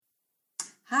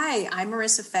Hi, I'm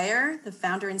Marissa Fayer, the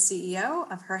founder and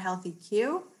CEO of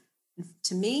HERHealthEQ. And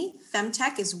to me,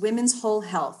 Femtech is women's whole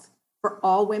health for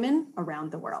all women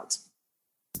around the world.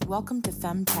 Welcome to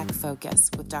Femtech Focus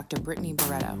with Dr. Brittany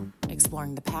Barretto,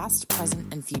 exploring the past,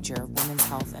 present, and future of women's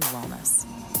health and wellness.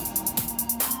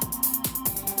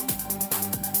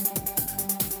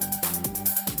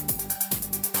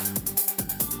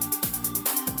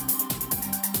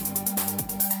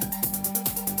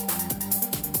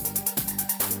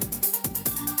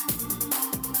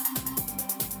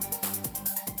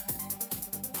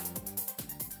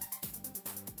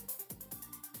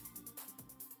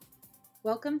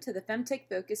 Welcome to the Femtech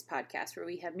Focus podcast, where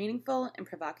we have meaningful and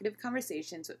provocative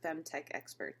conversations with Femtech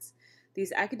experts.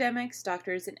 These academics,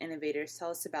 doctors, and innovators tell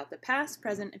us about the past,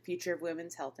 present, and future of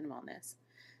women's health and wellness.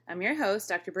 I'm your host,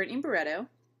 Dr. Brittany Barretto,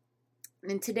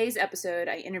 and in today's episode,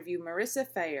 I interview Marissa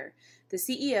Fayer, the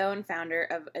CEO and founder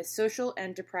of a social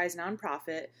enterprise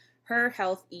nonprofit,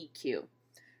 HERHealthEQ.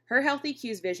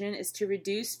 HERHealthEQ's vision is to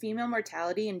reduce female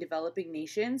mortality in developing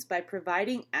nations by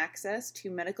providing access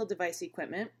to medical device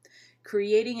equipment,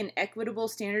 creating an equitable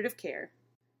standard of care.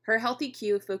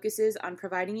 HERHealthEQ focuses on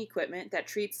providing equipment that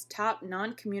treats top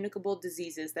non-communicable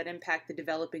diseases that impact the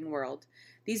developing world.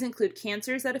 These include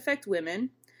cancers that affect women,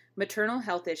 maternal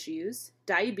health issues,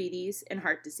 diabetes, and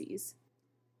heart disease.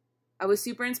 I was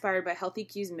super inspired by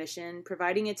HealthEQ's mission,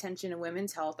 providing attention to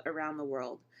women's health around the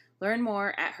world. Learn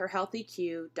more at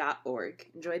herhealtheq.org.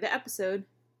 Enjoy the episode.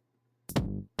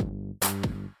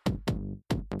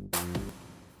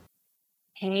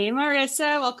 Hey,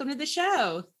 Marissa, welcome to the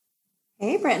show.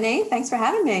 Hey, Brittany. Thanks for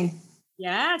having me.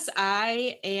 Yes,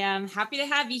 I am happy to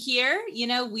have you here. You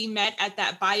know, we met at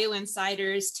that Bio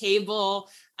Insiders table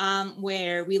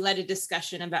where we led a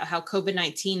discussion about how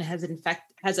COVID-19 has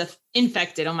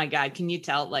infected. Oh my God, can you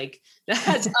tell? Like, that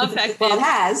has affected. Well, it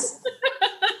has.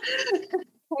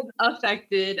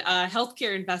 affected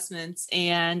healthcare investments.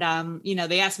 And,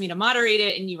 they asked me to moderate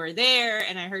it and you were there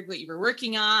and I heard what you were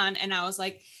working on. And I was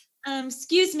like,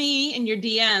 excuse me, in your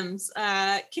DMs,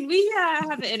 can we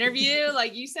have an interview?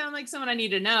 Like, you sound like someone I need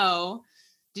to know.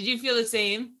 Did you feel the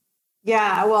same?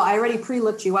 Yeah, well, I already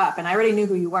pre-looked you up and I already knew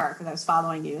who you were because I was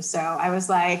following you. So I was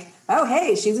like, oh,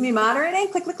 hey, she's gonna be moderating.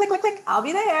 Click, click, click, click, click. I'll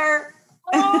be there.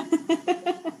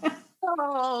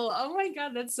 Oh my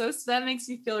God. That makes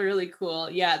me feel really cool.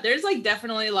 Yeah. There's like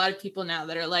definitely a lot of people now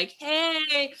that are like,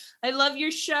 hey, I love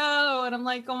your show. And I'm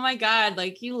like, oh my God,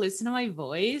 like you listen to my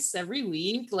voice every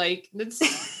week. Like it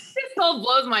all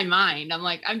blows my mind. I'm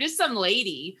like, I'm just some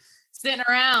lady sitting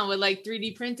around with like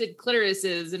 3D printed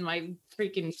clitorises in my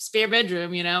freaking spare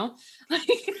bedroom,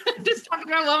 like just talking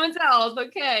about women's health.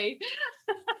 Okay.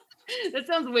 That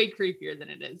sounds way creepier than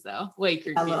it is, though. Way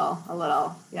creepier. A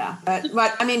little, yeah. But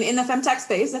I mean, in the femtech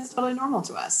space, that's totally normal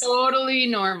to us. Totally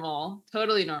normal.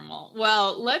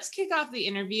 Well, let's kick off the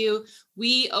interview.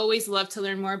 We always love to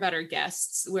learn more about our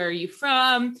guests. Where are you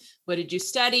from? What did you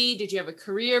study? Did you have a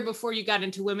career before you got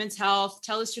into women's health?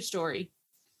 Tell us your story.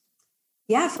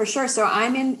 Yeah, for sure. So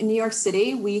I'm in New York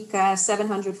City, week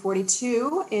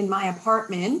 742 in my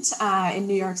apartment in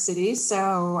New York City.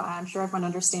 So I'm sure everyone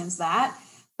understands that.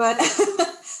 But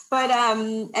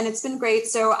and it's been great.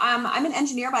 So I'm an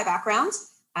engineer by background.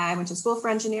 I went to school for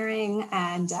engineering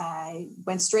and I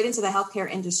went straight into the healthcare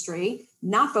industry,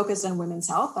 not focused on women's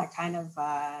health. I kind of,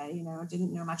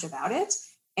 didn't know much about it.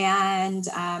 And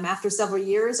after several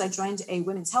years, I joined a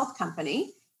women's health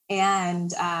company.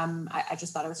 And I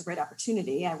just thought it was a great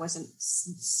opportunity. I wasn't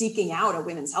seeking out a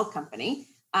women's health company,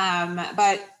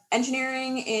 but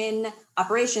engineering in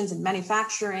operations and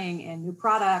manufacturing and new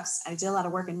products. I did a lot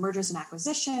of work in mergers and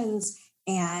acquisitions,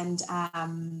 and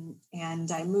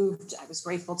I moved. I was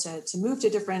grateful to move to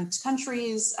different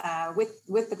countries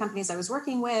with the companies I was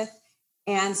working with,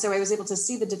 and so I was able to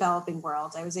see the developing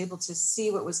world. I was able to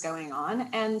see what was going on,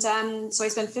 and so I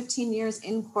spent 15 years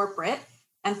in corporate.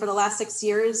 And for the last 6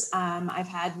 years, I've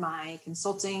had my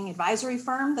consulting advisory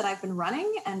firm that I've been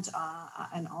running, and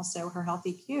also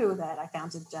HERHealthEQ that I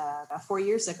founded about 4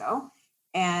 years ago,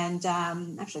 and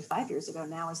actually 5 years ago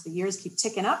now, as the years keep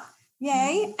ticking up.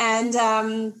 Yay! And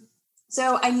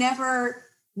so I never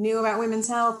knew about women's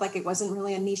health. Like it wasn't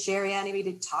really a niche area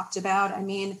anybody talked about. I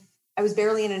mean, I was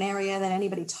barely in an area that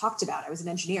anybody talked about. I was an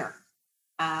engineer.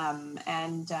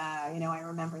 I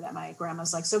remember that my grandma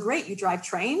was like, so great, you drive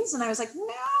trains? And I was like, no,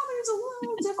 there's a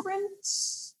little different.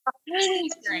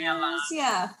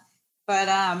 Yeah. But,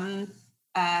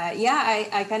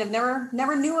 I kind of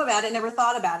never knew about it, never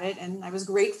thought about it. And I was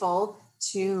grateful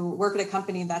to work at a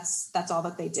company that's all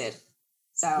that they did.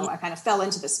 So I kind of fell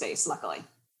into the space, luckily.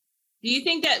 Do you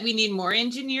think that we need more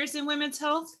engineers in women's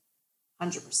health?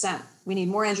 100%. We need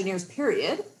more engineers,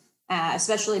 period,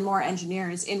 especially more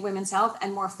engineers in women's health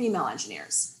and more female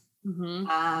engineers. Mm-hmm.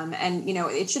 And,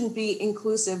 it shouldn't be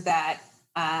inclusive that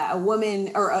a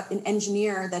woman or an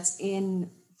engineer that's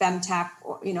in femtech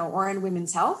or in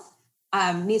women's health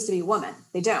needs to be a woman.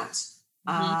 They don't.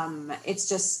 Mm-hmm. It's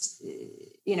just,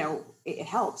 it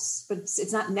helps, but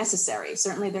it's not necessary.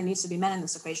 Certainly there needs to be men in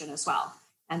this equation as well.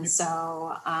 And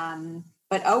so,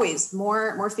 but always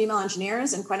more female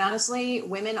engineers. And quite honestly,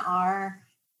 women are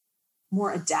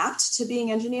more adapt to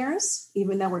being engineers,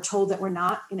 even though we're told that we're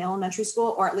not in elementary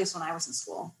school, or at least when I was in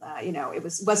school. It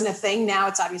wasn't a thing. Now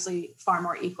it's obviously far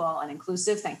more equal and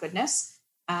inclusive, thank goodness.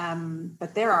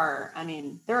 But there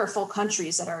are full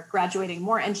countries that are graduating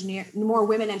more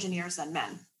women engineers than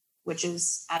men, which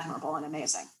is admirable and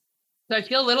amazing. So I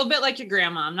feel a little bit like your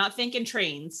grandma. I'm not thinking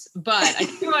trains, but I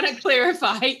do want to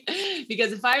clarify,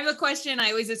 because if I have a question,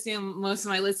 I always assume most of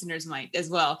my listeners might as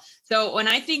well. So when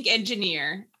I think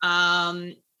engineer,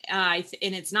 and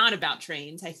it's not about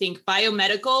trains, I think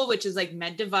biomedical, which is like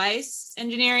med device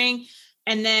engineering.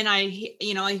 And then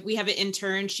we have an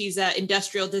intern, she's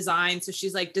industrial design. So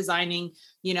she's like designing,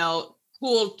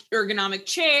 cool ergonomic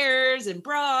chairs and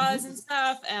bras and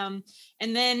stuff. And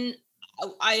then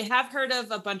I have heard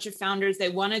of a bunch of founders, they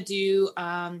want to do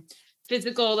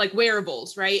physical, like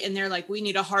wearables, right? And they're like, we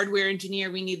need a hardware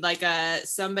engineer. We need like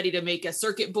somebody to make a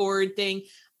circuit board thing.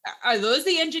 Are those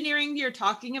the engineering you're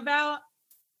talking about?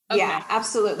 Okay. Yeah,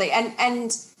 absolutely.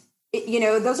 And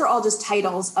those are all just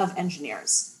titles of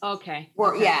engineers. Okay.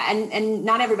 Yeah. And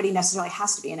not everybody necessarily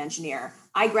has to be an engineer.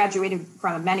 I graduated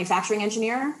from a manufacturing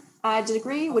engineer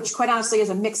degree, which quite honestly is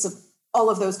a mix of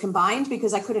all of those combined,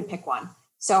 because I couldn't pick one.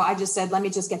 So I just said, let me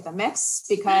just get the mix,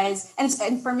 because,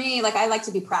 and for me, like, I like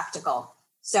to be practical.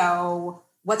 So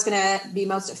what's going to be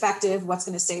most effective? What's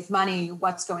going to save money?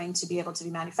 What's going to be able to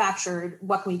be manufactured?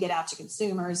 What can we get out to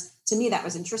consumers? To me, that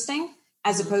was interesting,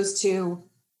 as opposed to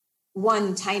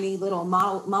one tiny little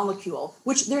molecule,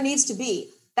 which there needs to be.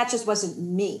 That just wasn't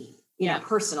me,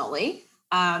 personally.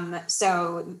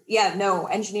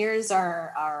 Engineers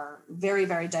are very,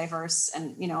 very diverse,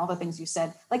 and, all the things you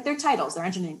said, like their titles, their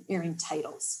engineering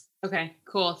titles. Okay,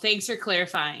 cool. Thanks for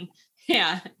clarifying.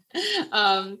 Yeah.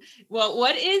 Well,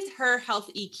 what is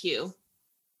HERHealthEQ?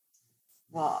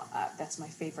 Well, that's my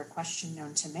favorite question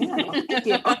known to man. Well, thank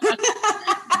you.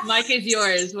 Mike is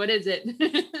yours. What is it?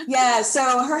 Yeah. So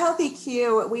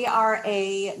HERHealthEQ, we are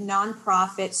a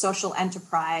nonprofit social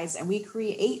enterprise, and we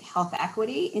create health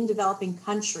equity in developing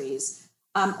countries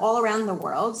all around the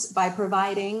world by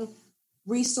providing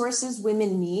resources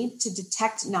women need to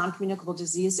detect non-communicable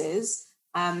diseases.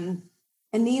 And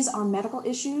these are medical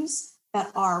issues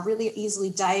that are really easily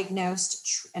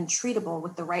diagnosed and treatable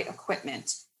with the right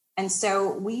equipment. And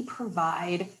so we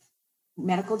provide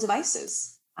medical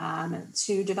devices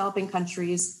to developing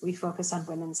countries. We focus on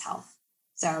women's health.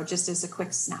 So just as a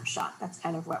quick snapshot, that's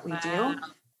kind of what we do.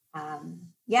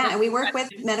 And we work with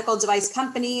medical device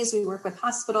companies, we work with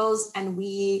hospitals, and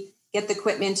we get the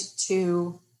equipment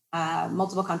to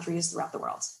multiple countries throughout the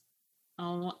world.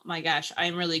 Oh my gosh,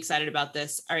 I'm really excited about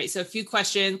this. All right, so a few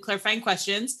clarifying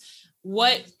questions.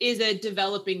 What is a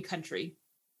developing country?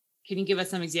 Can you give us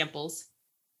some examples?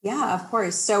 Yeah, of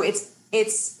course. So I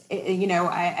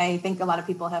think a lot of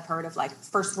people have heard of like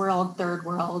first world, third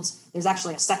world. There's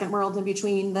actually a second world in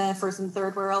between the first and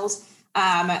third worlds.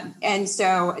 And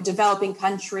so a developing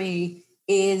country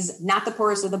is not the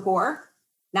poorest of the poor,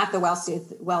 not the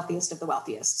wealthiest of the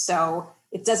wealthiest. So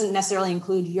it doesn't necessarily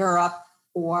include Europe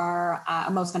or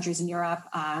most countries in Europe,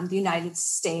 the United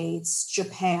States,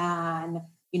 Japan,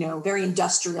 very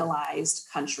industrialized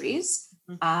countries.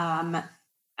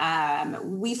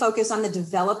 We focus on the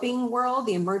developing world,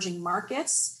 the emerging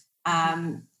markets,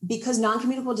 because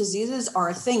non-communicable diseases are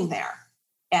a thing there.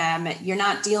 You're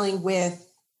not dealing with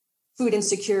food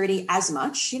insecurity as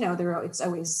much, it's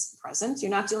always present. You're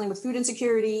not dealing with food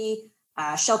insecurity,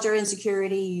 shelter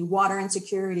insecurity, water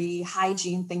insecurity,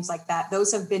 hygiene, things like that.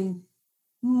 Those have been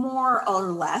more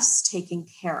or less taken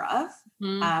care of.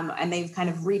 And they've kind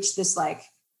of reached this like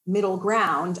middle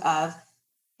ground of,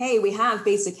 hey, we have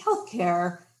basic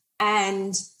healthcare,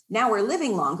 and now we're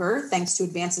living longer thanks to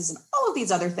advances in all of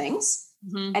these other things.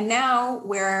 And now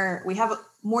we have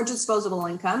more disposable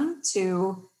income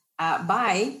to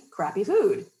buy crappy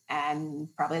food, and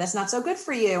probably that's not so good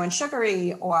for you and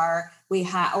sugary, or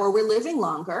we're living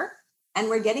longer and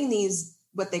we're getting these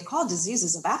what they call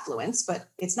diseases of affluence, but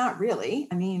it's not really.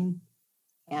 I mean,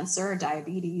 cancer,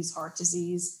 diabetes, heart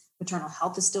disease, maternal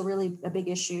health is still really a big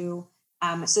issue.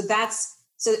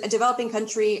 So a developing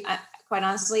country, quite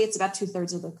honestly, it's about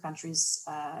 2/3 of the countries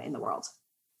in the world.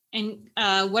 And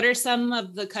what are some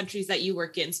of the countries that you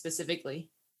work in specifically?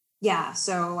 Yeah,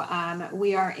 so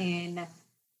we are in,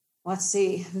 let's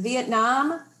see,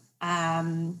 Vietnam,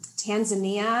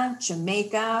 Tanzania,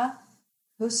 Jamaica,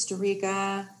 Costa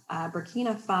Rica,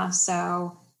 Burkina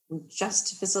Faso. We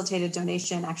just facilitated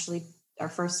donation, actually our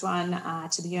first one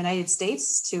to the United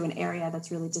States, to an area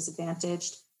that's really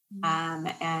disadvantaged.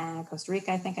 And Costa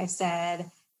Rica, I think I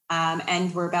said.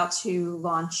 And we're about to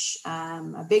launch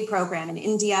a big program in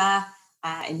India,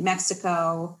 in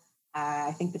Mexico,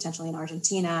 I think potentially in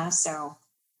Argentina. So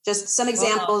just some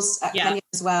examples, Kenya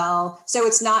as well. So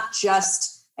it's not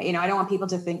just, I don't want people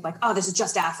to think like, oh, this is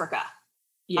just Africa.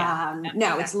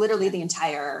 No, it's literally the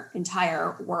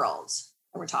entire world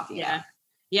that we're talking about.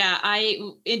 Yeah, I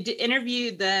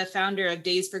interviewed the founder of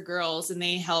Days for Girls, and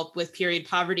they help with period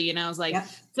poverty. And I was like,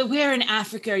 so where in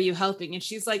Africa are you helping? And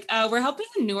she's like, we're helping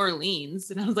in New Orleans.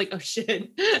 And I was like, oh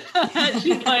shit.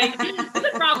 She's like,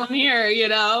 there's a problem here,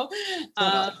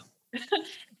 Totally.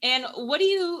 And what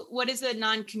is a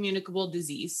non-communicable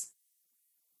disease?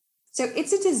 So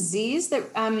it's a disease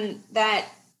that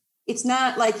it's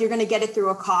not like you're going to get it through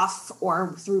a cough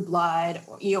or through blood.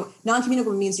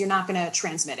 Non-communicable means you're not going to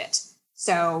transmit it.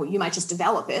 So you might just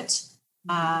develop it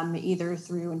either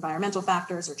through environmental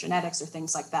factors or genetics or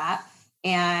things like that.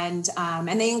 And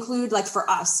they include, like for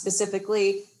us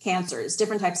specifically, cancers,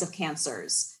 different types of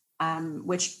cancers,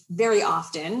 which very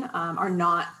often are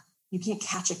not, you can't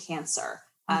catch a cancer.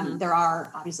 There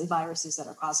are obviously viruses that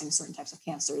are causing certain types of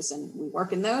cancers, and we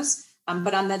work in those.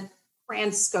 But on the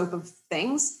grand scope of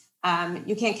things,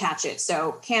 you can't catch it.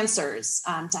 So cancers,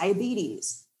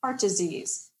 diabetes, heart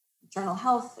disease, internal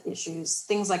health issues,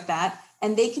 things like that.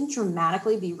 And they can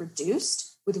dramatically be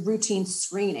reduced with routine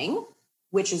screening,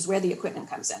 which is where the equipment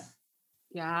comes in.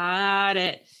 Got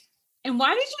it. And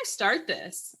why did you start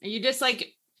this? Are you just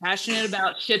like passionate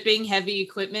about shipping heavy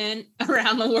equipment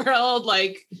around the world?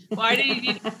 Like, why did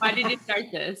you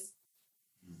start this?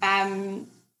 No,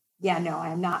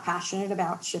 I'm not passionate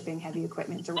about shipping heavy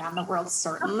equipment around the world,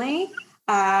 certainly.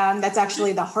 That's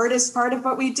actually the hardest part of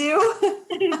what we do.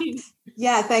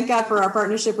 Yeah, thank God for our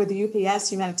partnership with the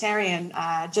UPS Humanitarian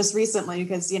just recently,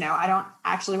 because, I don't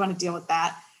actually want to deal with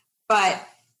that. But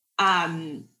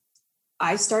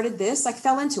I started this, I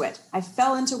fell into it. I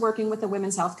fell into working with a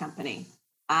women's health company.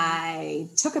 I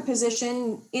took a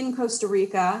position in Costa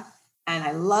Rica and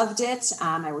I loved it.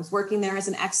 I was working there as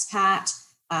an expat,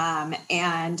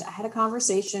 and I had a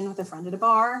conversation with a friend at a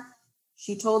bar.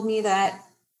 She told me that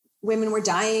women were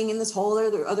dying in this whole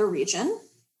other region.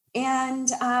 And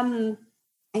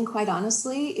quite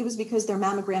honestly, it was because their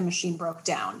mammogram machine broke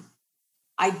down.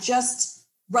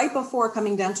 Right before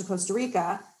coming down to Costa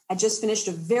Rica, I just finished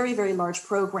a very, very large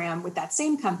program with that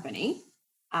same company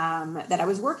that I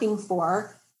was working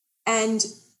for. And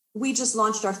we just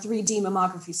launched our 3D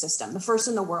mammography system, the first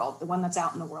in the world, the one that's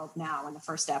out in the world now, and the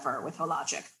first ever with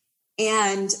Hologic.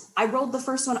 And I rolled the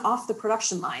first one off the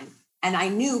production line. And I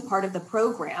knew part of the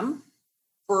program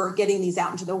for getting these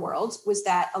out into the world was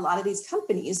that a lot of these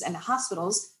companies and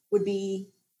hospitals would be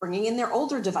bringing in their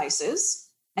older devices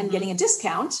and getting a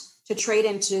discount to trade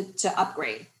into to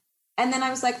upgrade. And then I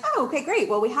was like, oh, okay, great.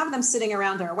 Well, we have them sitting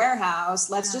around our warehouse.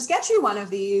 Let's just get you one of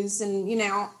these. And,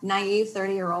 naive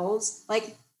 30-year-olds,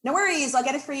 like, no worries, I'll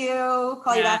get it for you.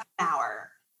 Call you back in an hour.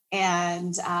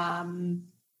 And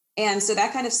so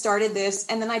that kind of started this.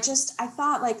 And then I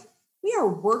thought, like, we are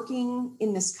working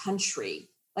in this country.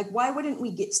 Like, why wouldn't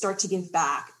we start to give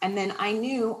back? And then I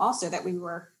knew also that we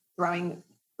were throwing,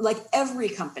 like every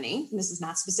company, and this is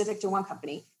not specific to one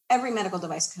company, every medical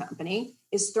device company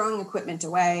is throwing equipment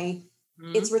away.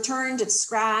 It's returned, it's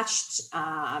scratched.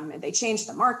 They changed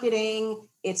the marketing.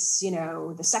 It's,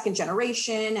 the second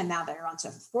generation, and now they're on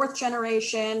to fourth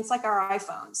generation. It's like our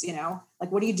iPhones,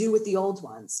 like, what do you do with the old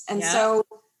ones? And so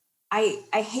I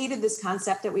hated this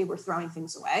concept that we were throwing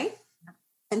things away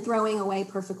and throwing away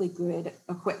perfectly good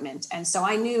equipment. And so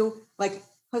I knew, like,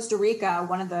 Costa Rica,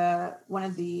 one of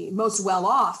the most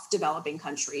well-off developing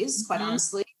countries, quite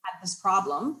honestly, had this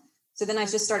problem. So then I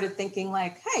just started thinking,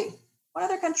 like, hey, what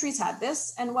other countries had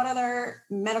this, and what other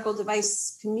medical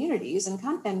device communities and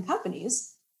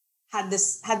companies had the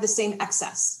same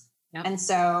excess? Yep. And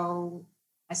so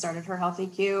I started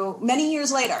HERHealthEQ many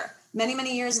years later.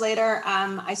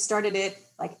 I started it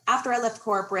like after I left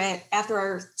corporate, after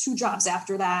our 2 jobs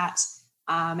after that,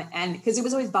 and because it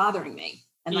was always bothering me.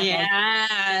 And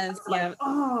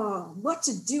oh, what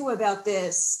to do about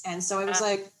this? And so I was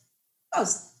like, oh,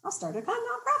 I'll start a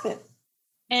nonprofit.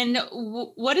 And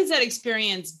what has that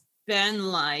experience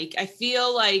been like? I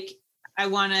feel like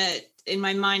in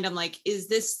my mind, I'm like, is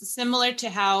this similar to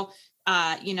how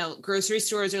grocery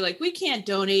stores are like, we can't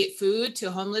donate food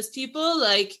to homeless people.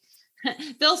 Like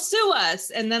they'll sue us.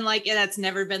 And then that's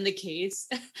never been the case.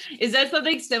 Is that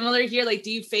something similar here? Like,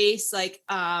 do you face like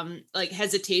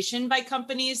hesitation by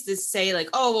companies to say like,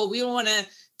 oh, well, we don't want to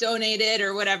donate it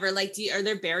or whatever? Like, are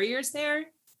there barriers there?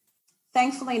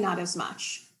 Thankfully, not as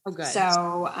much. Oh, good.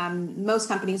 So most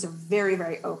companies are very,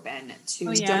 very open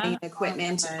to donating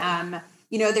equipment.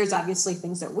 There's obviously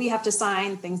things that we have to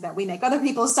sign, things that we make other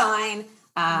people sign.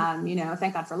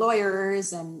 Thank God for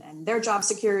lawyers and their job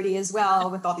security as well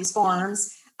with all these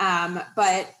forms.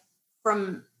 But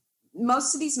from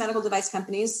most of these medical device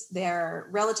companies, they're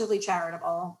relatively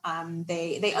charitable.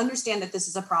 They understand that this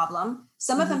is a problem.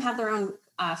 Some of them have their own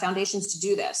foundations to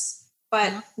do this.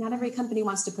 But not every company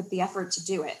wants to put the effort to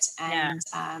do it.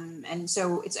 And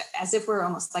so it's as if we're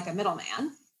almost like a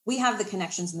middleman. We have the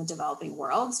connections in the developing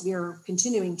worlds. We're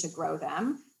continuing to grow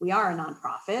them. We are a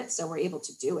nonprofit, so we're able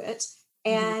to do it.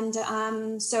 And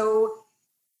so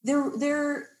they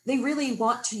really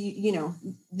want to,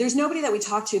 there's nobody that we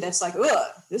talk to that's like, ugh,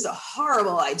 this is a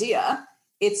horrible idea.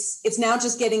 It's now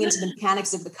just getting into the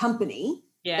mechanics of the company.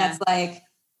 That's like,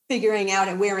 figuring out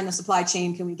and where in the supply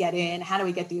chain can we get in? How do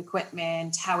we get the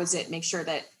equipment? How is it make sure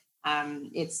that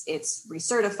it's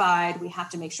recertified? We have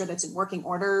to make sure that's in working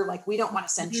order. Like we don't want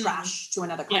to send trash to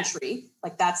another country.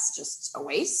 Like that's just a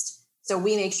waste. So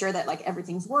we make sure that like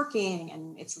everything's working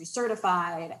and it's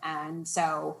recertified. And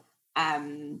so,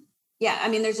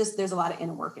 there's a lot of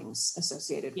inner workings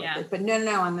associated with it, but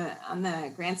no, on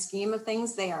the grand scheme of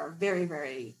things, they are very,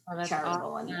 very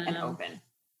charitable and open.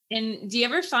 And do you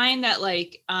ever find that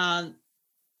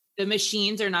the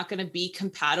machines are not going to be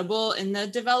compatible in the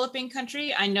developing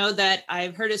country? I know that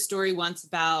I've heard a story once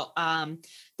about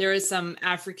there was some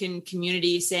African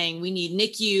community saying we need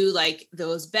NICU, like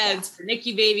those beds for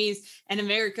NICU babies. And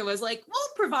America was like,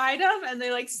 we'll provide them. And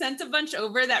they sent a bunch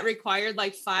over that required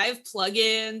 5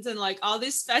 plugins and all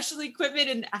this special equipment.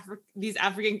 And these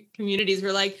African communities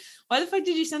were like, why the fuck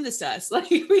did you send this to us?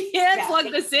 We can't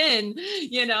plug this in,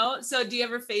 So do you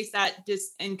ever face that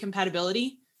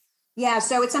incompatibility? Yeah,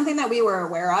 so it's something that we were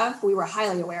aware of. We were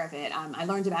highly aware of it. I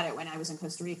learned about it when I was in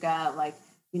Costa Rica.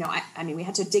 We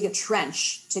had to dig a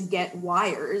trench to get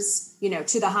wires,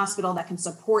 to the hospital that can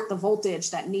support the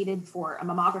voltage that needed for a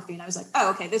mammography. And I was like,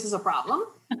 oh, okay, this is a problem.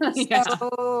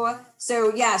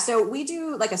 So we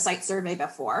do a site survey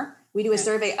before. We do a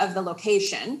survey of the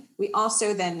location. We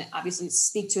also then obviously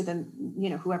speak to them,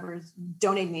 whoever is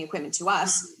donating the equipment to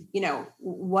us,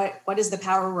 what is the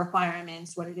power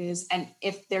requirements, what it is. And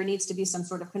if there needs to be some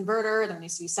sort of converter, there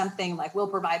needs to be something we'll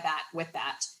provide that with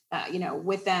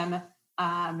with them.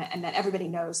 And that everybody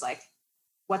knows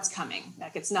what's coming.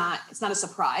 It's not a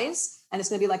surprise and it's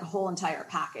going to be a whole entire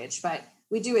package, but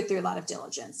we do it through a lot of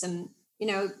diligence. And,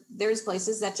 there's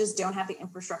places that just don't have the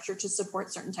infrastructure to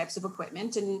support certain types of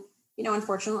equipment. And,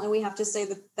 unfortunately we have to say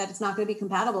that it's not going to be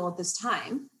compatible at this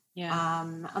time.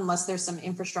 Unless there's some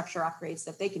infrastructure upgrades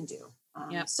that they can do.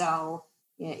 So,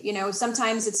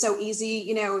 sometimes it's so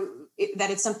easy, that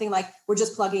it's something we're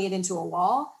just plugging it into a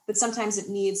wall, but sometimes it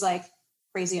needs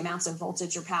crazy amounts of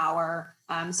voltage or power.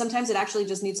 Sometimes it actually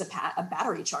just needs a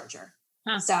battery charger.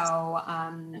 So,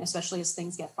 especially as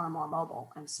things get far more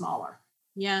mobile and smaller.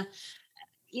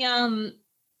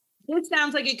 It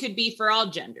sounds like it could be for all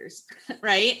genders,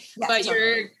 right? But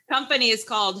your company is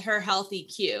called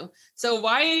HERHealthEQ. So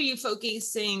why are you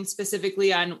focusing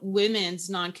specifically on women's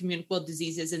non-communicable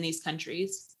diseases in these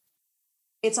countries?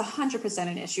 It's 100%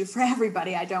 an issue for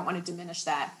everybody. I don't want to diminish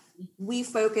that. We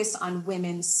focus on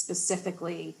women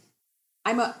specifically.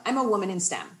 I'm a woman in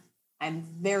STEM. I'm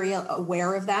very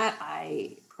aware of that.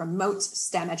 I promote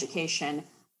STEM education.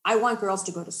 I want girls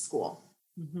to go to school.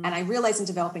 And I realize in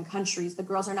developing countries, the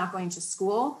girls are not going to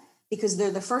school because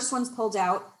they're the first ones pulled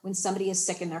out when somebody is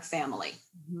sick in their family.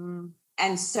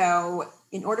 And so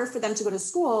in order for them to go to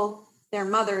school, their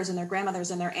mothers and their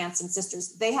grandmothers and their aunts and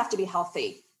sisters, they have to be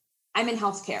healthy. I'm in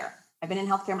healthcare. I've been in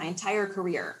healthcare my entire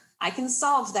career. I can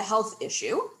solve the health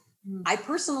issue. I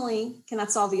personally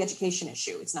cannot solve the education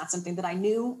issue. It's not something that I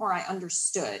knew or I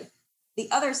understood. The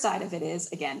other side of it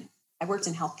is, again, I worked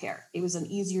in healthcare. It was an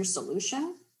easier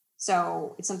solution.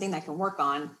 So it's something that I can work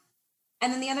on.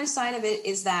 And then the other side of it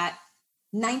is that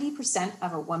 90%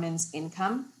 of a woman's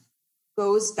income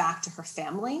goes back to her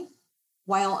family,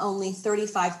 while only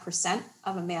 35%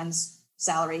 of a man's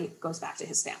salary goes back to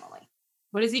his family.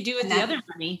 What does he do with the other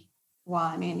money? Well,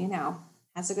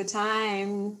 has a good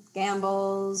time,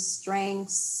 gambles,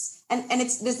 drinks. And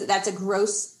that's a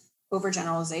gross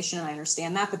overgeneralization. And I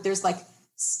understand that, but there's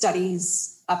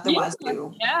studies up the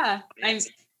wazoo.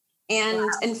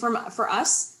 And for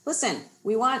us, listen,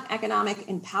 we want economic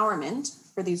empowerment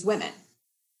for these women.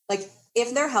 Like,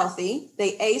 if they're healthy,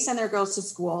 they A, send their girls to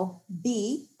school,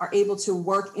 B, are able to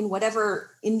work in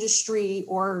whatever industry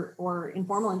or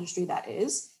informal industry that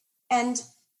is, and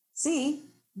C,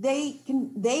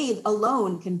 they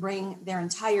alone can bring their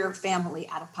entire family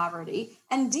out of poverty.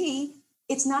 And D,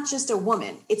 it's not just a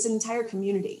woman, it's an entire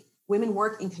community. Women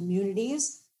work in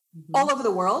communities all over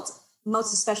the world,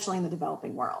 most especially in the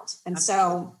developing world. And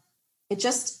so it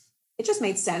just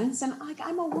made sense. And like,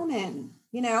 I'm a woman,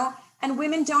 and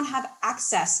women don't have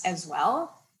access as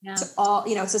well to all,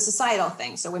 it's a societal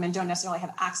thing. So women don't necessarily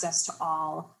have access to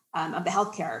all of the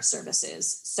healthcare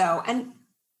services. So, and,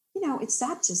 it's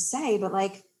sad to say, but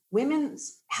like,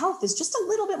 women's health is just a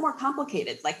little bit more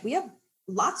complicated. Like, we have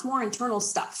lots more internal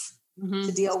stuff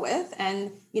to deal with.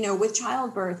 And, with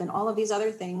childbirth and all of these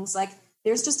other things, like,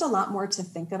 there's just a lot more to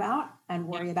think about and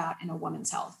worry about in a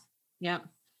woman's health. Yeah.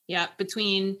 Yeah.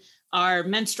 Between our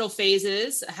menstrual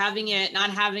phases, having it, not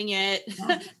having it,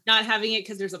 not having it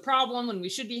because there's a problem when we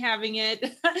should be having it,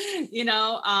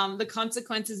 the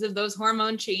consequences of those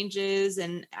hormone changes,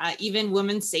 and even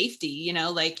women's safety,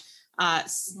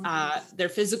 their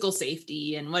physical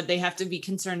safety and what they have to be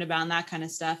concerned about and that kind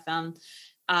of stuff.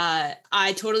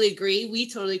 I totally agree. We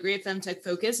totally agree at FemTech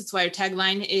Focus. That's why our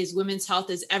tagline is women's health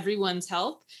is everyone's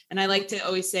health. And I like to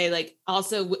always say, like,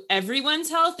 also everyone's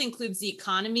health includes the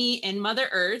economy and Mother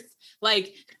Earth,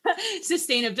 like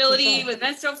sustainability with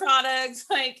menstrual products.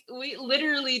 Like, we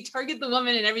literally target the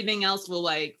woman and everything else will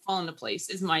like fall into place,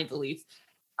 is my belief.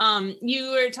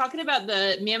 You were talking about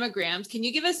the mammograms. Can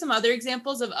you give us some other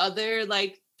examples of other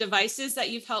like devices that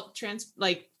you've helped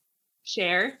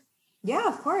share? Yeah,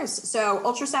 of course. So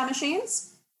ultrasound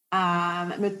machines,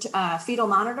 fetal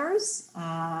monitors.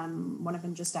 One of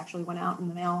them just actually went out in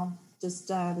the mail just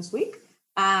this week.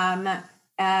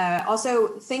 Also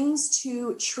things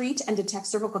to treat and detect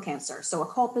cervical cancer. So a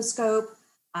colposcope,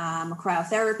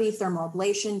 cryotherapy, thermal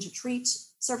ablation to treat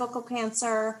cervical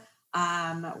cancer.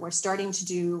 We're starting to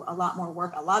do a lot more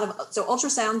work. So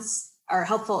ultrasounds are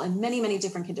helpful in many, many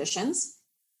different conditions.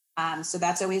 So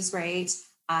that's always great.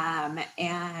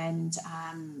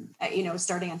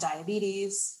 Starting on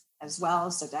diabetes as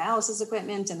well. So dialysis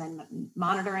equipment, and then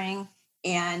monitoring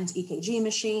and EKG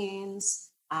machines,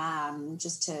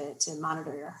 just to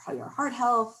monitor your heart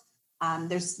health.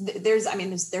 There's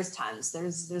tons.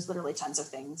 There's literally tons of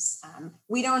things.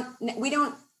 We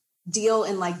don't deal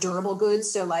in like durable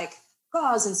goods. So like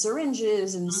gauze and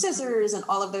syringes and scissors and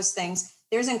all of those things.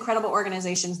 There's incredible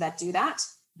organizations that do that.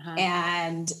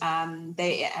 And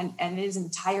it is an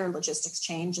entire logistics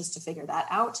chain just to figure that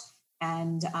out.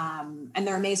 And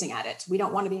they're amazing at it. We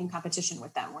don't want to be in competition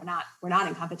with them. We're not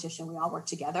in competition. We all work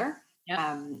together. Yep.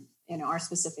 Our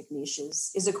specific niche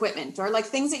is equipment, or like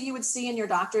things that you would see in your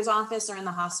doctor's office or in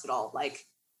the hospital, like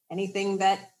anything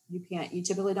that you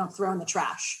typically don't throw in the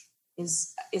trash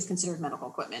is considered medical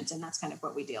equipment. And that's kind of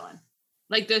what we deal in.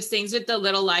 Like those things with the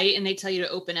little light and they tell you to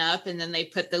open up and then they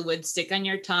put the wood stick on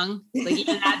your tongue, like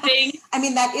even that thing. I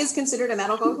mean, that is considered a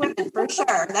medical equipment for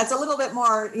sure. That's a little bit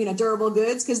more, durable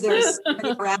goods because there's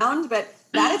around, but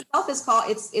that itself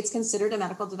it's considered a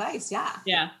medical device. Yeah.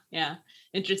 Yeah. Yeah.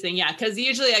 Interesting. Yeah. Cause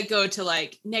usually I go to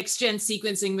like next gen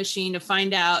sequencing machine to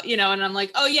find out, and I'm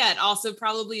like, oh yeah, it also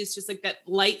probably is just like that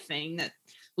light thing that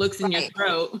looks in your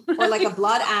throat. Or like a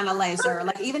blood analyzer,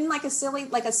 like even like a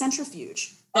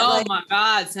centrifuge. My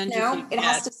God. Centrifuge. It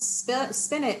has to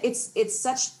spin it. It's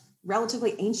such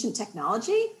relatively ancient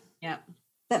technology. Yeah.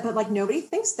 But like nobody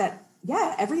thinks that,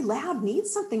 every lab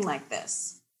needs something like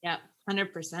this. Yeah.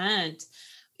 100%.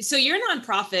 So you're a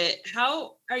nonprofit.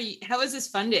 How is this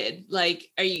funded? Like,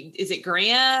 is it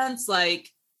grants? Like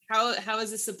how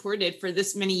is this supported for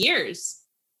this many years?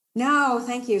 No,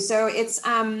 thank you. So it's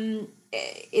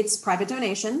private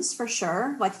donations for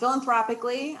sure. Like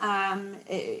philanthropically,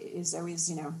 is always,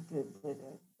 the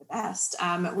best.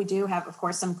 We do have, of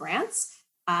course, some grants.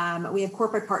 We have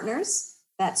corporate partners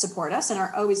that support us and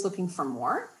are always looking for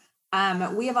more.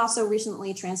 We have also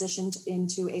recently transitioned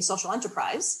into a social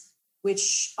enterprise,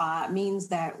 which means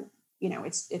that,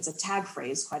 it's a tag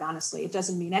phrase, quite honestly. It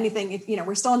doesn't mean anything.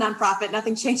 We're still a nonprofit.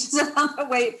 Nothing changes around the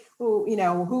way,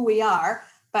 who we are.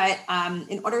 But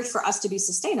in order for us to be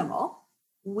sustainable,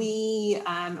 we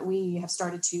have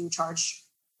started to charge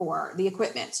for the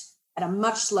equipment at a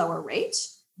much slower rate.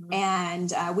 Mm-hmm.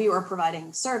 And we were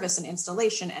providing service and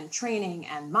installation and training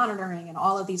and monitoring and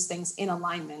all of these things in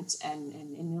alignment and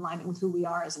in alignment with who we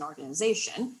are as an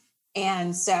organization.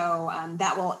 And so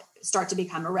that will start to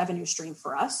become a revenue stream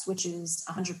for us, which is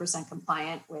 100%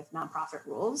 compliant with nonprofit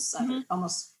rules. Mm-hmm.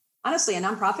 Almost honestly, a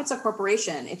nonprofit's a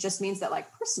corporation. It just means that,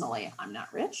 like, personally, I'm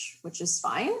not rich, which is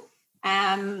fine.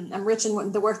 I'm rich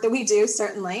in the work that we do,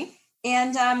 certainly.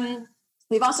 And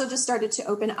we've also just started to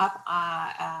open up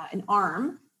an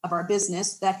arm of our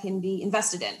business that can be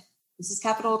invested in. This is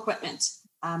capital equipment.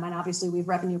 And obviously we have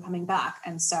revenue coming back.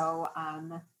 And so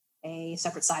a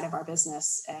separate side of our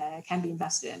business can be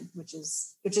invested in, which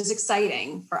is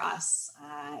exciting for us.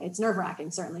 It's nerve-wracking,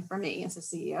 certainly for me as a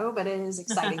CEO, but it is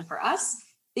exciting for us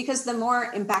because the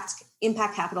more impact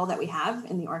capital that we have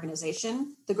in the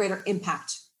organization, the greater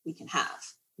impact we can have.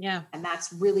 Yeah. And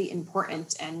that's really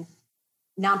important. And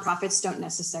nonprofits don't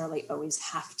necessarily always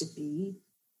have to be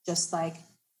just like,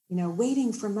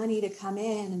 waiting for money to come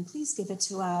in and please give it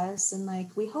to us. And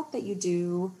like, we hope that you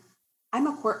do.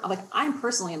 I'm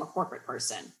personally am a corporate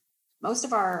person. Most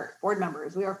of our board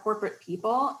members, we are corporate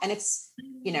people. And it's,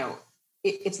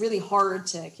 it's really hard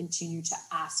to continue to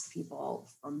ask people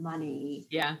for money.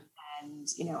 Yeah. And,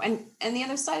 and the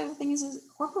other side of the thing is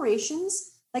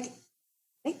corporations, like,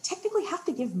 they technically have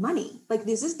to give money. Like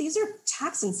these are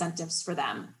tax incentives for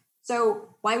them.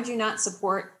 So why would you not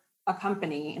support a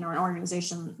company or an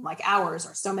organization like ours,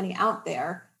 or so many out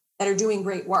there that are doing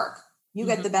great work? You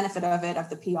get the benefit of it, of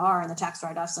the PR and the tax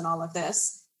write-offs and all of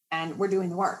this, and we're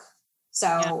doing the work.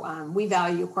 So we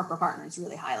value corporate partners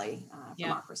really highly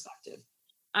from our perspective.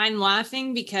 I'm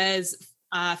laughing because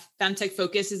Femtech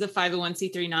Focus is a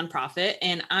 501c3 nonprofit,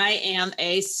 and I am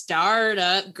a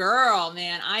startup girl,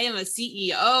 man. I am a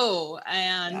CEO,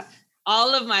 and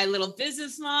all of my little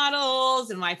business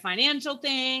models and my financial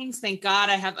things. Thank God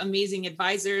I have amazing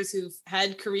advisors who've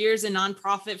had careers in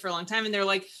nonprofit for a long time. And they're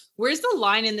like, where's the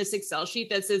line in this Excel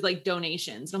sheet that says like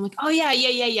donations? And I'm like, oh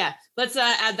yeah. Let's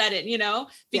add that in,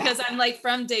 because I'm like,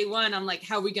 from day one, I'm like,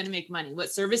 how are we going to make money?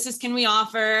 What services can we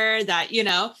offer that,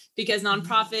 because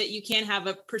nonprofit, you can't have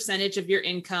a percentage of your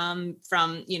income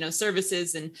from,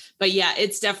 services. But yeah,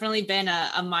 it's definitely been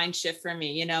a mind shift for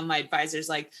me. My advisor's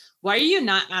like, why are you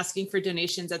not asking for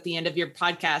donations at the end of your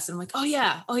podcast? And I'm like, oh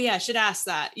yeah, I should ask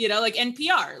that, like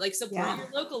NPR, like support your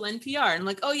local NPR. And I'm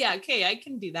like, oh yeah, okay, I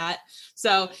can do that.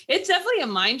 So it's definitely a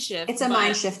mind shift. It's a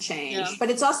mind shift change, but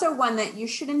it's also one that you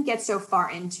shouldn't get so far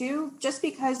into just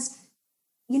because,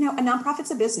 a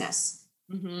nonprofit's a business.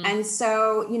 Mm-hmm. And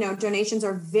so, donations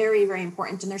are very, very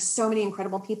important. And there's so many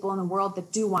incredible people in the world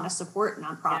that do want to support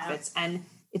nonprofits. Yeah. And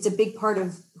it's a big part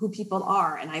of who people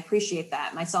are. And I appreciate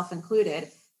that, myself included.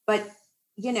 But,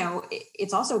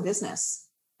 it's also business,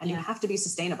 and you have to be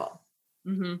sustainable.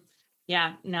 Mm-hmm.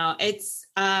 Yeah, no, it's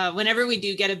whenever we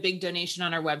do get a big donation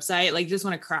on our website, like just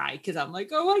want to cry because I'm like,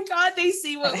 oh my God, they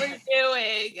see what we're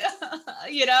doing,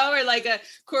 or like a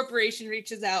corporation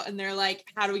reaches out and they're like,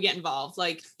 how do we get involved?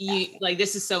 Like like,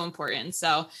 this is so important.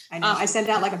 So I know I send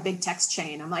out like a big text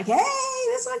chain. I'm like, hey,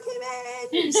 this one came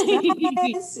in.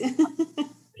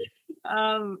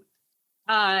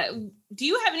 Do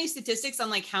you have any statistics on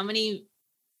like how many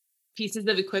pieces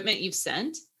of equipment you've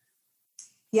sent?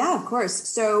 Yeah, of course.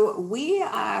 So we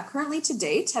currently to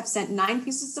date have sent 9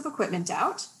 pieces of equipment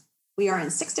out. We are in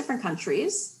 6 different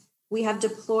countries. We have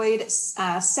deployed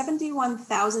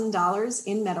 $71,000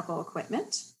 in medical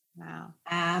equipment. Wow.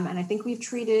 And I think we've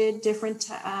treated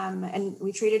and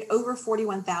we treated over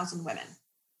 41,000 women.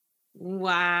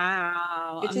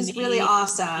 Wow. Which is really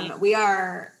awesome. We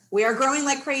are growing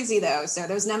like crazy though. So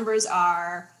those numbers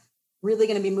are really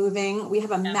going to be moving. We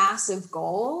have a massive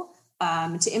goal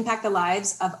to impact the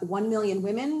lives of 1 million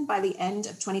women by the end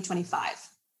of 2025.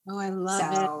 Oh, I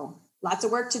love it. So lots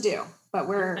of work to do, but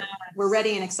we're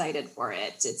ready and excited for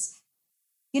it. It's,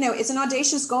 it's an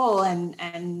audacious goal and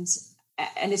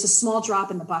it's a small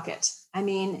drop in the bucket. I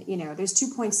mean, there's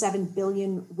 2.7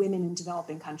 billion women in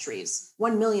developing countries.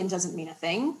 1 million doesn't mean a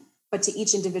thing, but to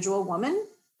each individual woman,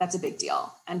 that's a big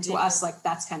deal. And to us, like,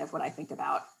 that's kind of what I think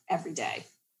about every day.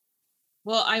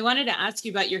 Well, I wanted to ask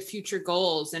you about your future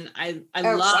goals, and I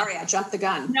sorry, I jumped the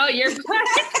gun. No, you're fine.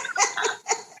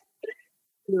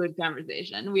 Fluid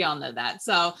conversation. We all know that.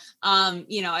 So,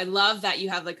 I love that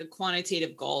you have like a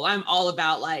quantitative goal. I'm all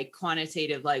about like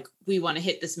quantitative, like we want to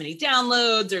hit this many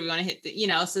downloads or we want to hit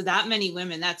so that many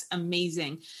women, that's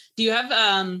amazing. Do you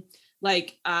have,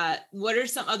 what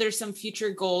are some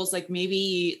future goals? Like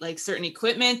maybe like certain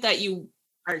equipment that you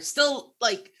are still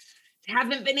like,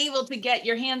 haven't been able to get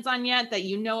your hands on yet that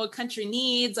a country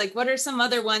needs? Like what are some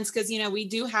other ones? Because we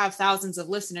do have thousands of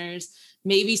listeners.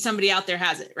 Maybe somebody out there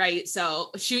has it, right? So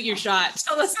shoot your shot.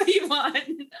 Tell us what you want.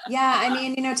 Yeah, I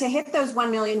mean, to hit those 1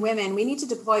 million women, we need to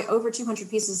deploy over 200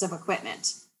 pieces of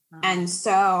equipment. And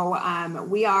so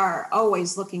we are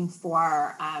always looking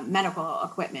for medical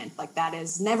equipment. Like that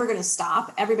is never going to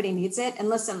stop. Everybody needs it. And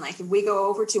listen, like if we go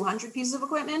over 200 pieces of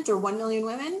equipment or 1 million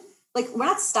women, like, we're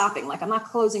not stopping. Like, I'm not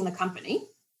closing the company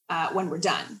when we're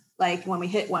done. Like when we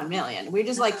hit 1 million, we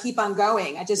just like keep on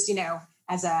going. I just, I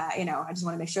just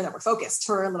want to make sure that we're focused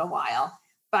for a little while.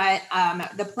 But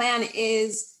the plan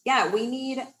is, we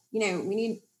need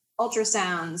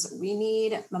ultrasounds, we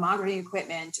need mammography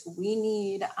equipment, we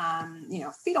need,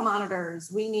 fetal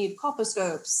monitors, we need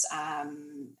colposcopes,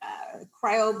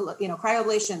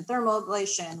 cryoablation, thermal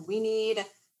ablation, we need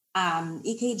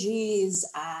EKGs,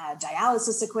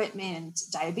 dialysis equipment,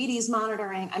 diabetes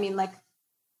monitoring. I mean, like,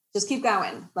 just keep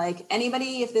going. Like,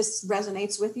 anybody, if this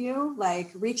resonates with you,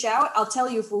 like, reach out. I'll tell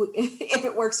you if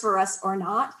it works for us or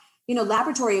not.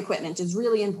 Laboratory equipment is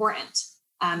really important.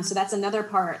 So that's another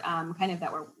part kind of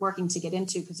that we're working to get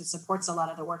into, because it supports a lot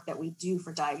of the work that we do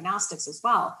for diagnostics as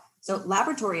well. So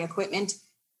laboratory equipment,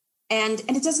 and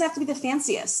it doesn't have to be the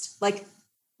fanciest. Like,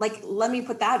 let me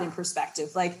put that in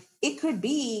perspective. Like, it could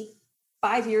be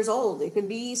 5 years old. It could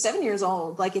be 7 years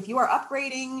old. Like, if you are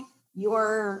upgrading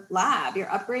your lab, you're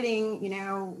upgrading,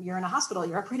 you're in a hospital,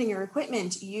 you're upgrading your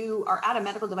equipment, you are at a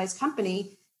medical device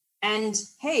company, and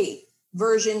hey,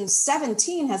 version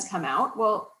 17 has come out.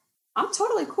 Well, I'm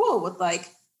totally cool with like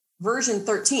version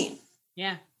 13.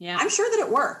 Yeah. I'm sure that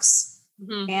it works.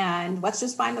 Mm-hmm. And let's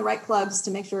just find the right plugs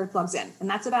to make sure it plugs in. And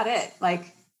that's about it.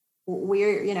 Like,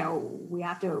 we're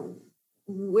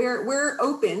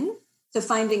open to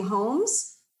finding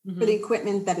homes for the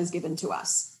equipment that is given to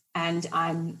us. And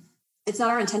it's not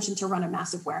our intention to run a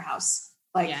massive warehouse.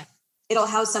 Like, it'll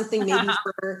house something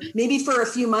maybe for a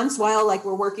few months while like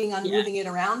we're working on moving it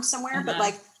around somewhere. But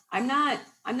like, I'm not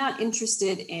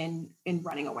interested in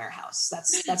running a warehouse.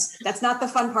 That's not the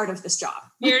fun part of this job.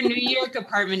 Your New York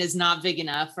apartment is not big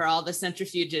enough for all the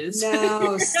centrifuges.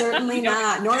 No, certainly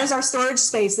not. Nor is our storage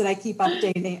space that I keep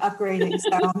upgrading.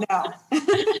 So no.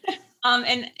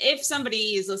 And if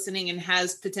somebody is listening and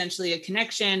has potentially a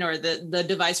connection or the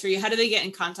device for you, how do they get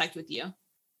in contact with you?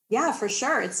 Yeah, for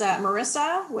sure. It's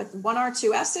Marissa with 1 R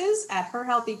 2 S's at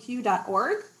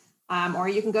HERHealthEQ.org. Or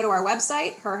you can go to our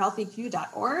website,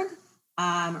 HERHealthEQ.org.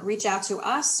 Reach out to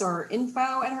us, or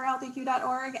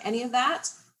info@HERHealthEQ.org, any of that.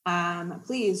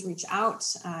 Please reach out.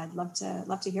 I'd love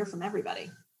to hear from everybody.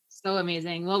 So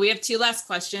amazing. Well, we have 2 last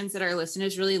questions that our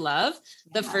listeners really love.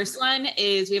 The first one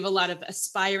is, we have a lot of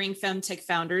aspiring femtech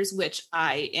founders, which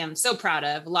I am so proud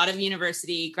of. A lot of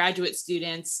university graduate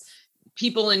students,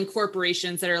 people in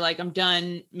corporations that are like, I'm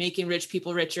done making rich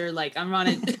people richer. Like, I'm on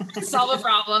to solve a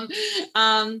problem.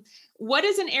 What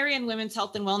is an area in women's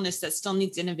health and wellness that still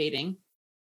needs innovating?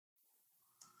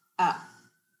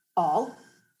 All.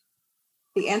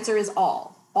 The answer is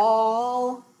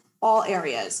all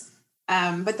areas.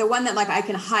 But the one that like I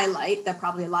can highlight that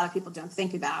probably a lot of people don't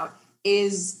think about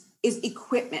is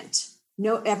equipment.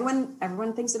 No,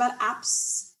 everyone thinks about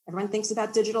apps. Everyone thinks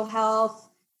about digital health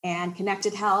and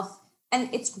connected health. And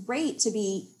it's great to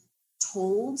be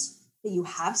told that you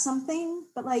have something,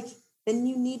 but like, then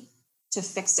you need to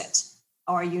fix it,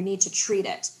 or you need to treat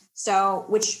it. So,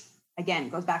 which again,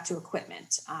 goes back to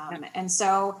equipment. And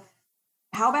so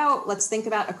how about, let's think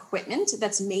about equipment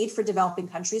that's made for developing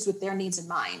countries with their needs in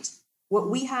mind. What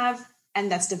we have,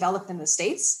 and that's developed in the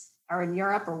States or in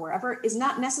Europe or wherever, is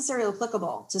not necessarily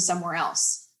applicable to somewhere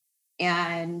else.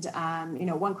 And,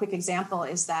 one quick example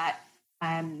is that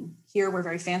here we're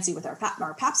very fancy with our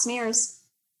pap smears.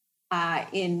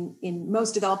 In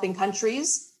most developing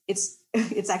countries, it's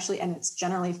actually, and it's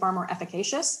generally far more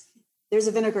efficacious. There's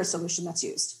a vinegar solution that's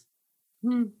used.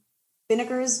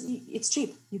 Vinegar it's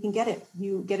cheap. You can get it.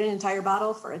 You get an entire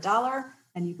bottle for $1,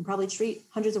 and you can probably treat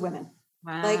hundreds of women.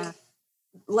 Wow. Like,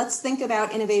 let's think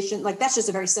about innovation. Like, that's just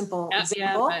a very simple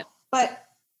example, but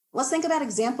let's think about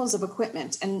examples of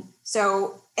equipment. And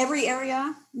so every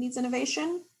area needs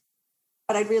innovation,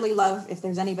 but I'd really love if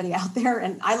there's anybody out there,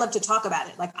 and I love to talk about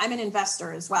it. Like, I'm an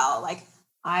investor as well. Like,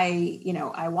 I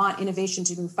want innovation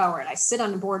to move forward. I sit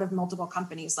on the board of multiple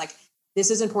companies. Like, this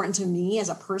is important to me as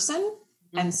a person.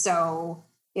 And so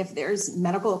if there's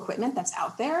medical equipment that's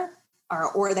out there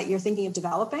or that you're thinking of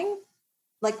developing,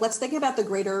 like, let's think about the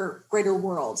greater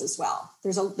world as well.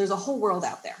 There's a whole world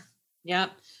out there.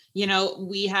 Yep.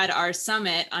 We had our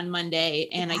summit on Monday,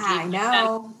 and I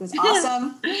know it was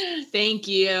awesome. Thank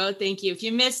you. If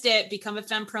you missed it, become a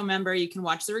FemPro member. You can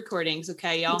watch the recordings.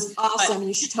 Okay, y'all. It was awesome.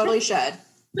 You totally should.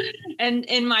 And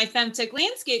in my femtech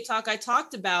landscape talk, I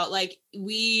talked about, like,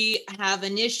 we have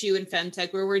an issue in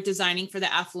femtech where we're designing for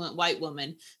the affluent white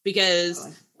woman,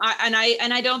 because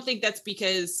I don't think that's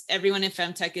because everyone in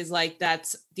femtech is like,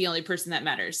 that's the only person that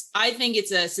matters. I think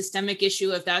it's a systemic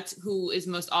issue of that's who is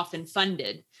most often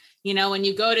funded. When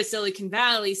you go to Silicon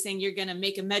Valley saying you're going to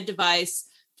make a med device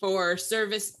for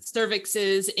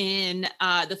cervixes in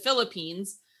the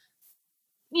Philippines,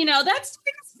 that's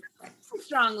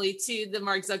strongly to the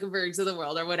Mark Zuckerbergs of the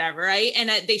world or whatever, right? And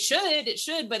it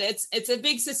should, but it's a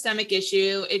big systemic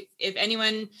issue. If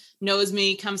anyone knows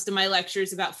me, comes to my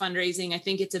lectures about fundraising, I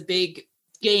think it's a big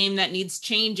game that needs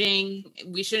changing.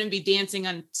 We shouldn't be dancing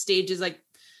on stages like,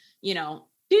 no,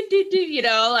 but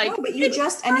you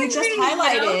just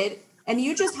highlighted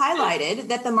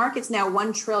that the market's now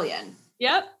 1 trillion.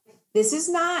 Yep. This is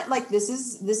not like, this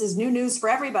is new news for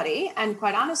everybody. And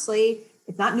quite honestly,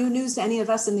 it's not new news to any of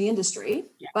us in the industry,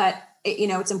 but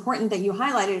it's important that you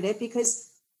highlighted it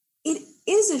because it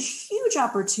is a huge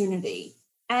opportunity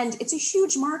and it's a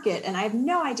huge market. And I have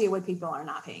no idea why people are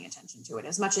not paying attention to it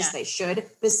as much as they should,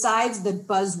 besides the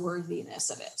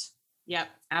buzzworthiness of it. Yep,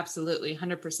 absolutely.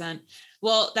 100%.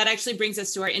 Well, that actually brings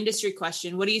us to our industry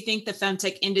question. What do you think the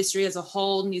femtech industry as a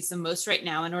whole needs the most right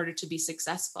now in order to be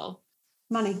successful?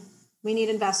 Money. We need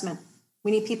investment.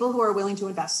 We need people who are willing to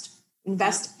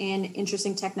invest in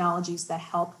interesting technologies that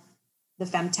help the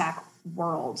femtech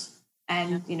world.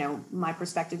 And, my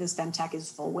perspective is femtech is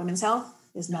full women's health.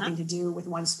 There's nothing to do with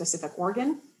one specific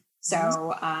organ.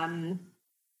 So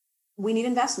we need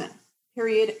investment,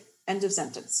 period, end of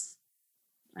sentence.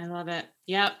 I love it.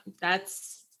 Yep.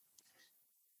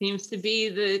 Seems to be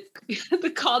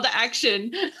the call to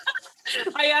action.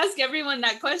 I ask everyone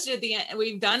that question at the end.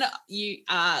 We've done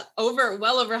well over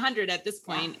 100 at this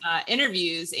point,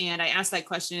 interviews. And I ask that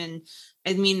question,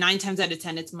 and 9 times out of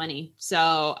 10, it's money.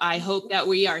 So I hope that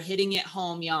we are hitting it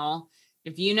home, y'all.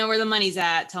 If you know where the money's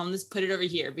at, tell them to put it over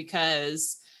here,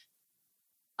 because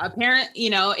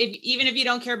even if you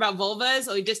don't care about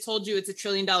vulvas, we just told you it's $1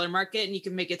 trillion market and you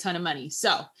can make a ton of money.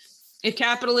 So if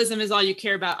capitalism is all you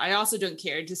care about, I also don't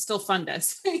care. Just still fund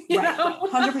us. Right.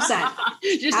 100%.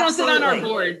 Just don't sit on our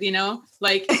board,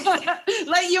 like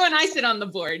let you and I sit on the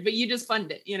board, but you just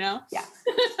fund it, Yeah.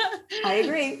 I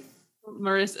agree.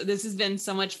 Marissa, this has been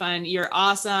so much fun. You're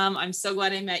awesome. I'm so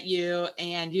glad I met you,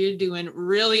 and you're doing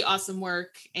really awesome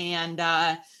work, and,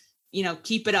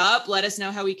 keep it up. Let us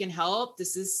know how we can help.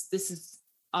 This is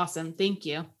awesome. Thank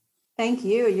you. Thank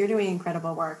you. You're doing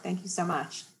incredible work. Thank you so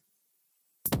much.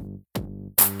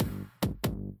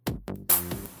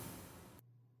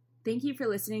 Thank you for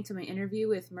listening to my interview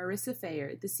with Marissa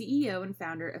Fayer, the CEO and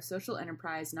founder of social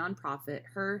enterprise nonprofit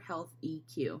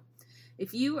HERHealthEQ.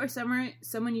 If you or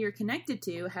someone you're connected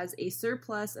to has a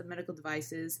surplus of medical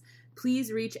devices,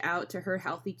 please reach out to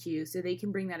HERHealthEQ so they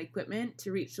can bring that equipment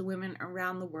to reach the women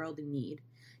around the world in need.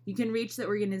 You can reach the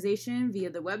organization via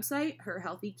the website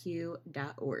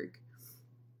herhealtheq.org.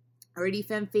 Already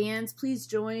Fem fans, please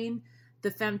join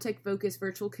the Femtech Focus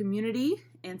virtual community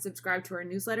and subscribe to our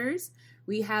newsletters.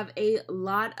 We have a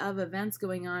lot of events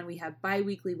going on. We have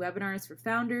bi-weekly webinars for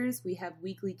founders. We have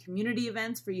weekly community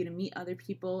events for you to meet other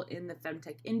people in the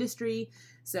femtech industry.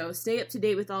 So stay up to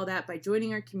date with all that by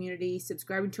joining our community,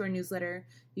 subscribing to our newsletter.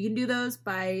 You can do those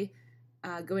by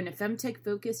going to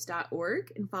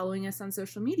femtechfocus.org and following us on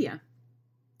social media.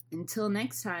 Until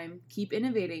next time, keep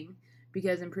innovating,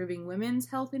 because improving women's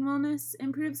health and wellness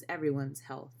improves everyone's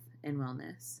health and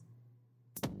wellness.